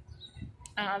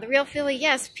 the real Philly,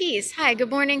 yes, peace. Hi,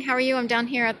 good morning, how are you? I'm down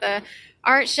here at the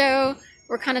art show.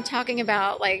 We're kind of talking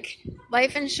about like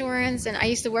life insurance, and I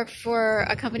used to work for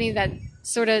a company that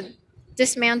sort of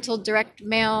dismantled direct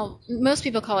mail. Most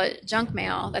people call it junk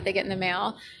mail that they get in the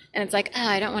mail. And it's like, oh,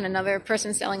 I don't want another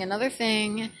person selling another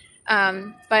thing.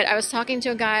 But I was talking to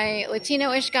a guy,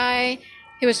 Latino-ish guy,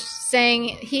 who was saying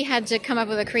he had to come up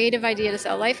with a creative idea to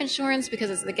sell life insurance because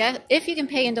it's if you can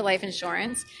pay into life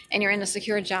insurance and you're in a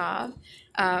secure job,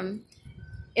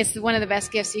 it's one of the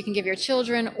best gifts you can give your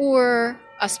children or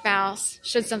a spouse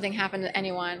should something happen to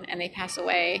anyone and they pass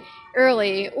away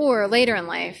early or later in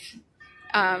life.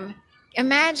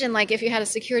 Imagine like if you had a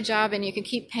secure job and you could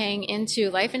keep paying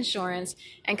into life insurance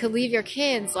and could leave your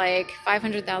kids like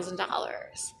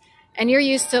 $500,000, and you're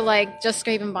used to like just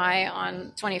scraping by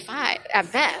on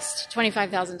at best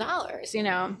 $25,000, you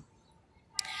know.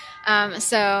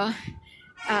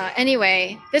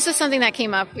 Anyway, this is something that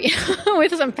came up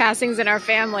with some passings in our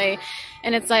family,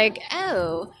 and it's like,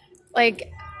 oh,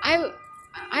 like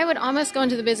I would almost go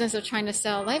into the business of trying to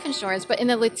sell life insurance, but in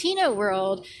the Latino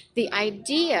world, the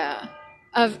idea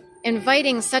of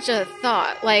inviting such a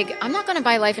thought, like, I'm not going to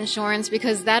buy life insurance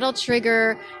because that'll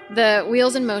trigger the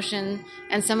wheels in motion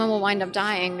and someone will wind up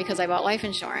dying because I bought life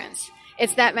insurance.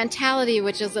 It's that mentality,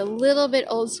 which is a little bit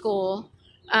old school.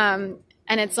 And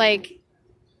it's like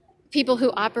people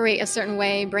who operate a certain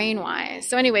way brain-wise.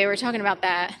 So anyway, we're talking about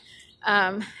that.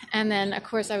 And then, of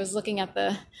course, I was looking at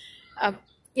the,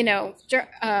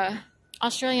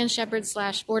 Australian Shepherd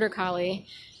 / Border Collie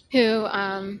who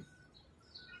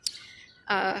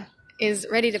is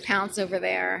ready to pounce over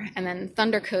there, and then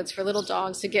Thundercoats for little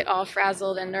dogs to get all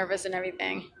frazzled and nervous and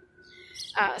everything.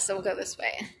 So we'll go this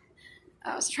way.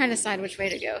 I was trying to decide which way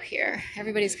to go here.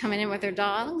 Everybody's coming in with their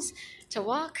dogs to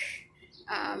walk.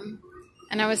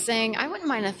 And I was saying I wouldn't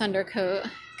mind a Thundercoat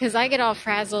because I get all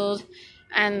frazzled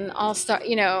and all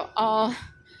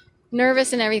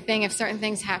nervous and everything if certain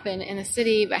things happen in the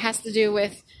city, but it has to do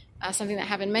with something that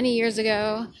happened many years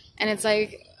ago. And it's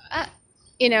like,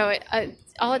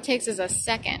 all it takes is a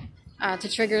second to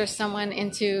trigger someone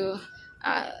into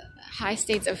high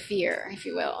states of fear, if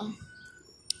you will.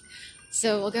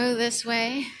 So we'll go this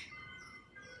way.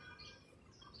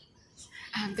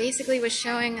 Basically was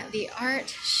showing the art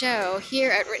show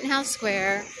here at Rittenhouse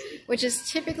Square, which is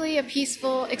typically a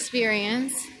peaceful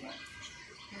experience.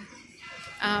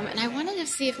 And I wanted to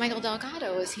see if Michael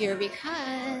Delgado was here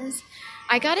because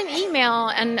I got an email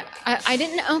and I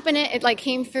didn't open it. It like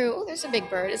came through. Oh, there's a big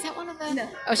bird. Is that one of them? No.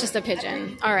 Oh, it's just a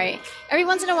pigeon. All right. Every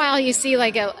once in a while you see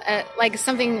like like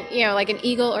something, like an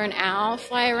eagle or an owl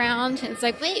fly around. And it's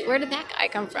like, wait, where did that guy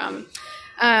come from?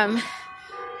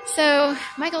 So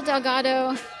Michael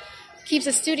Delgado keeps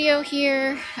a studio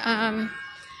here.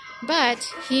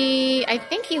 But I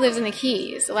think he lives in the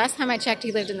Keys. The last time I checked,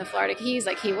 he lived in the Florida Keys,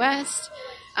 like Key West.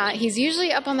 He's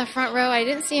usually up on the front row. I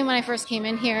didn't see him when I first came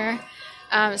in here.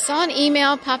 Saw an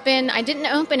email pop in. I didn't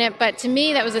open it, but to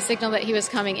me, that was a signal that he was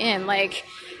coming in. Like,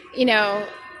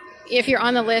 if you're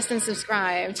on the list and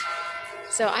subscribed.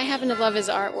 So I happen to love his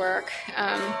artwork.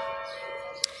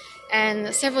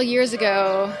 And several years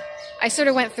ago, I sort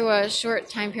of went through a short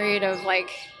time period of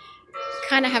like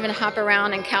kind of having to hop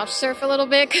around and couch surf a little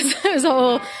bit because it was a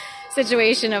whole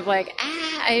situation of like,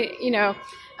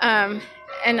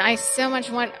 and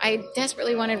I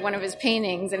desperately wanted one of his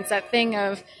paintings. And it's that thing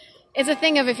of it's a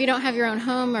thing of if you don't have your own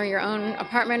home or your own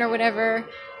apartment or whatever,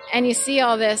 and you see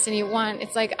all this and you want,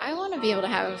 it's like, I want to be able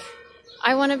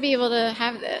to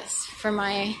have this for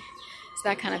it's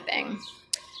that kind of thing.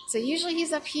 So usually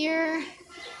he's up here.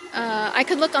 I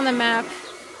could look on the map.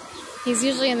 He's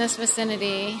usually in this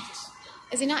vicinity.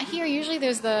 Is he not here? Usually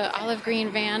there's the olive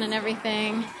green van and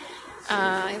everything.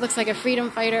 He looks like a freedom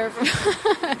fighter.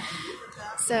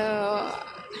 So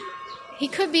he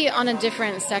could be on a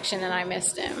different section and I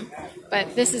missed him.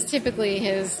 But this is typically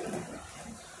his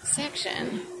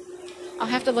section. I'll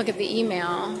have to look at the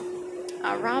email.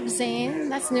 Rob Zane,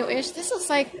 that's newish. This looks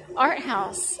like Art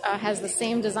House has the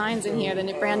same designs in here,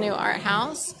 the brand new Art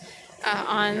House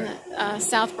on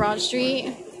South Broad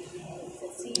Street.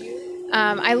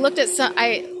 I looked at some,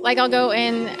 I'll go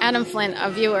in, Adam Flint, a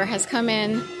viewer, has come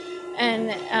in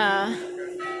and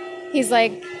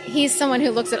he's someone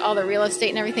who looks at all the real estate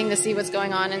and everything to see what's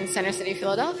going on in Center City,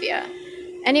 Philadelphia.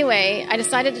 Anyway, I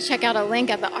decided to check out a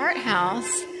link at the Art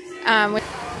House.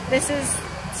 This is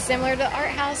similar to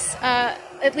Art House,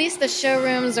 at least the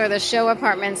showrooms or the show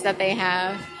apartments that they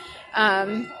have.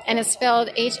 And it's spelled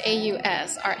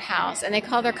H-A-U-S, Art House. And they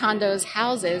call their condos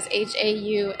houses,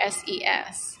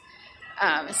 H-A-U-S-E-S.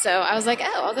 So I was like,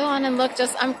 oh, I'll go on and look,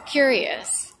 I'm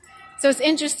curious. So it's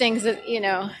interesting because,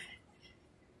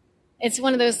 it's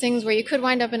one of those things where you could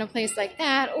wind up in a place like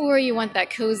that, or you want that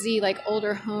cozy, like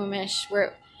older home-ish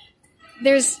where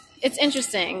it's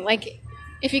interesting. Like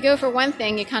if you go for one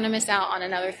thing, you kind of miss out on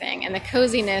another thing. And the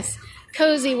coziness,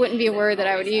 cozy wouldn't be a word that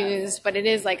I would use, but it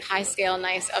is like high scale,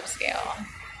 nice upscale.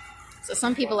 So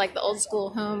some people like the old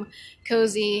school home,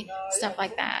 cozy, stuff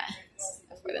like that,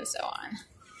 so forth and so on.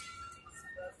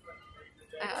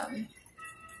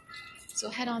 So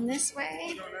head on this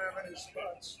way.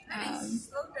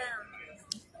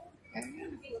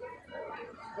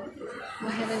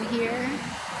 We'll head in here.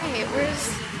 Hey,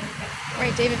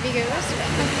 right, David Vigo,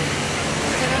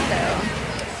 Colorado.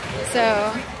 So,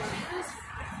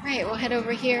 right, we'll head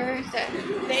over here.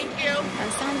 Thank you.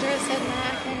 Sandra's heading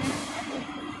back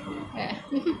there.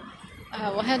 Yeah.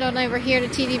 We'll head on over here to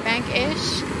TD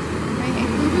Bank-ish. Right.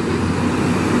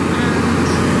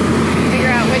 Figure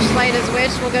out which light is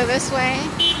which. We'll go this way.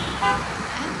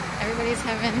 Everybody's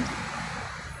having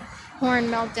horn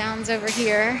meltdowns over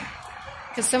here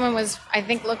because someone was, I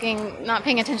think, not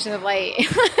paying attention to the light.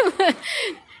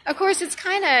 Of course, it's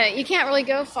kind of, you can't really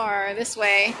go far this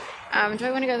way. Do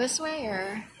I want to go this way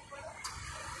or?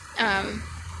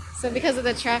 So because of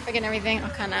the traffic and everything, I'll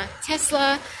kind of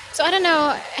Tesla. So I don't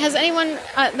know, has anyone,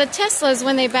 the Teslas,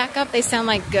 when they back up, they sound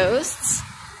like ghosts.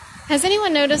 Has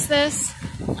anyone noticed this?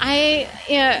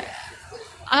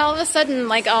 All of a sudden,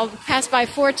 like, I'll pass by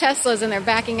 4 Teslas and they're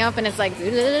backing up and it's like,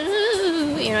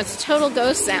 it's a total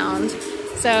ghost sound.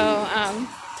 So,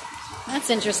 that's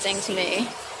interesting to me.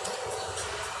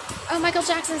 Oh, Michael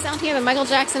Jackson's down here. The Michael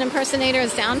Jackson impersonator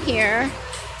is down here.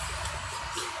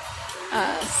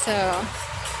 So,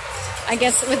 I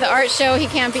guess with the art show, he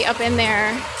can't be up in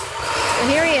there. But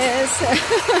here he is.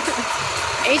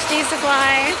 HD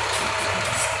Supply.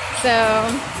 So,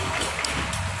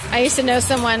 I used to know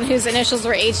someone whose initials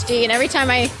were HD, and every time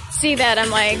I see that, I'm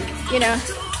like,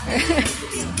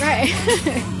 right.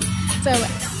 So,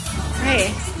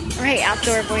 right,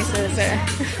 outdoor voices.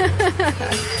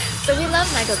 So we love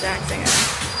Michael Jackson.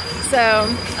 So,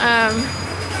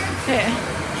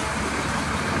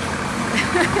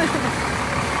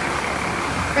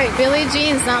 right, Billie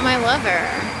Jean's not my lover.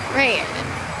 Right.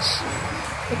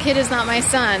 The kid is not my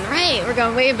son. Right, we're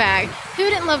going way back. Who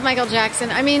didn't love Michael Jackson?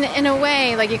 I mean, in a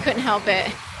way, like, you couldn't help it.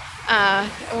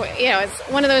 It's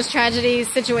one of those tragedy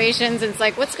situations. It's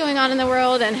like, what's going on in the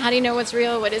world, and how do you know what's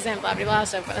real, what isn't, blah, blah, blah,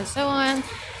 so forth and so on.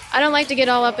 I don't like to get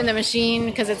all up in the machine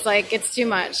because it's like, it's too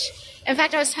much. In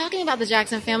fact, I was talking about the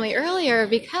Jackson family earlier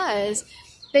because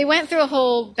they went through a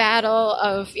whole battle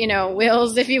of,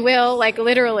 wills, if you will, like,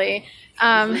 literally.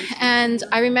 And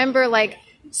I remember, like,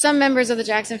 some members of the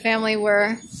Jackson family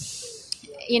were,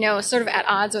 sort of at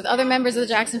odds with other members of the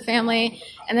Jackson family.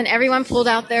 And then everyone pulled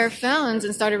out their phones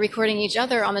and started recording each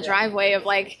other on the driveway of,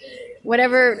 like,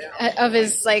 whatever of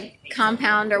his, like,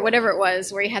 compound or whatever it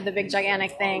was where he had the big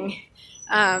gigantic thing.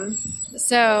 And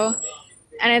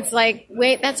it's like,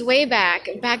 that's way back.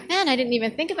 Back then, I didn't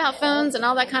even think about phones and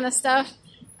all that kind of stuff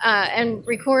and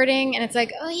recording. And it's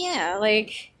like, oh, yeah,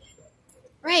 like...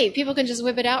 Right, people can just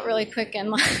whip it out really quick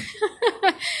and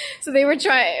so they were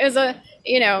trying, it was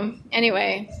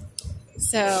anyway.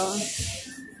 So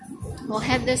we'll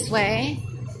head this way.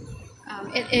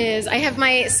 I have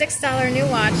my $6 new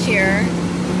watch here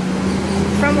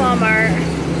from Walmart.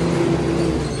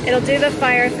 It'll do the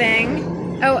fire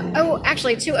thing. Oh,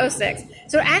 actually, 206.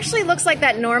 So it actually looks like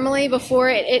that normally before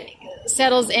it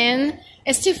settles in.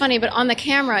 It's too funny, but on the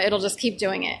camera, it'll just keep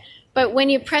doing it. But when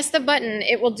you press the button,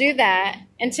 it will do that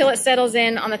until it settles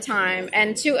in on the time.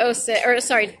 And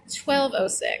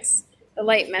 12:06, the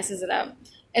light messes it up.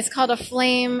 It's called a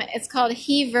flame. It's called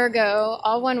Hevirgo,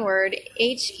 all one word,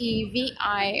 Hevirgo,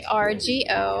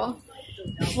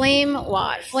 flame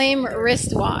watch, flame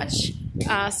wristwatch.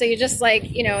 So you just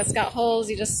it's got holes.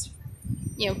 You just,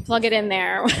 plug it in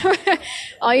there.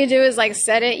 All you do is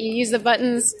set it. You use the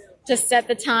buttons to set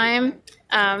the time.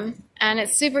 And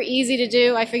it's super easy to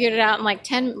do. I figured it out in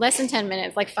less than 10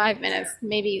 minutes, 5 minutes,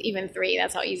 maybe even 3.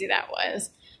 That's how easy that was.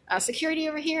 Security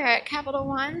over here at Capital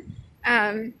One.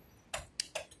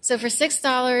 So for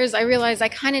 $6, I realized I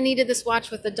kind of needed this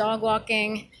watch with the dog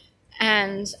walking.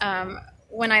 And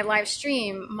when I live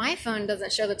stream, my phone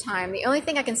doesn't show the time. The only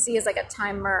thing I can see is a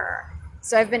timer.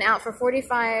 So I've been out for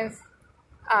 45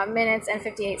 minutes and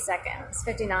 58 seconds,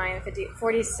 59, 50,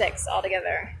 46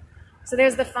 altogether. So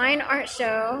there's the fine art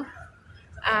show.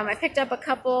 I picked up a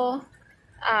couple.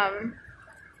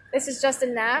 This is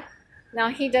Justin Knapp. Now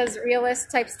he does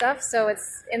realist type stuff, so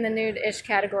it's in the nude-ish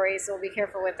category, so we'll be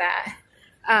careful with that.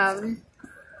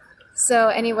 So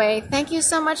anyway, thank you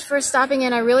so much for stopping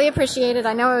in. I really appreciate it.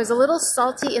 I know I was a little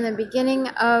salty in the beginning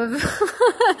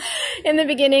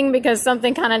because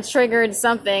something kind of triggered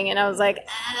something, and I was like,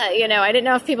 I didn't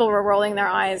know if people were rolling their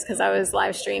eyes because I was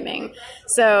live streaming.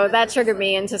 So that triggered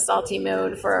me into salty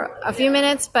mode for a few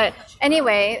minutes. But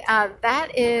anyway,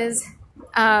 that is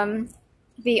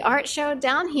the art show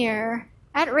down here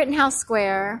at Rittenhouse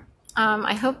Square.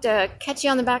 I hope to catch you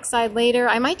on the backside later.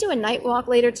 I might do a night walk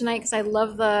later tonight because I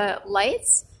love the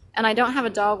lights, and I don't have a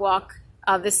dog walk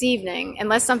this evening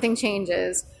unless something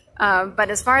changes. But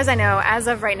as far as I know, as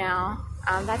of right now,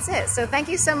 that's it. So thank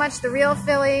you so much, The Real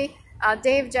Philly,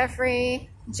 Dave, Jeffrey,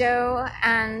 Joe,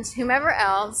 and whomever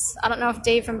else. I don't know if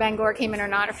Dave from Bangor came in or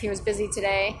not, or if he was busy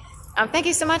today. Thank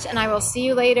you so much, and I will see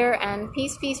you later. And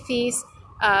peace, peace, peace.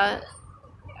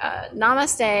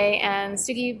 Namaste, and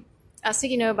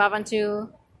Sugino Bhavantu,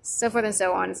 so forth and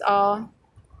so on. It's all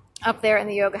up there in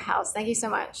the yoga house. Thank you so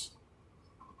much.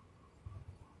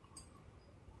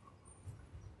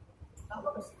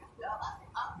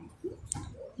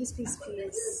 Peace, peace,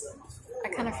 peace. I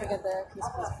kind of forget the peace,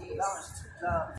 peace, peace.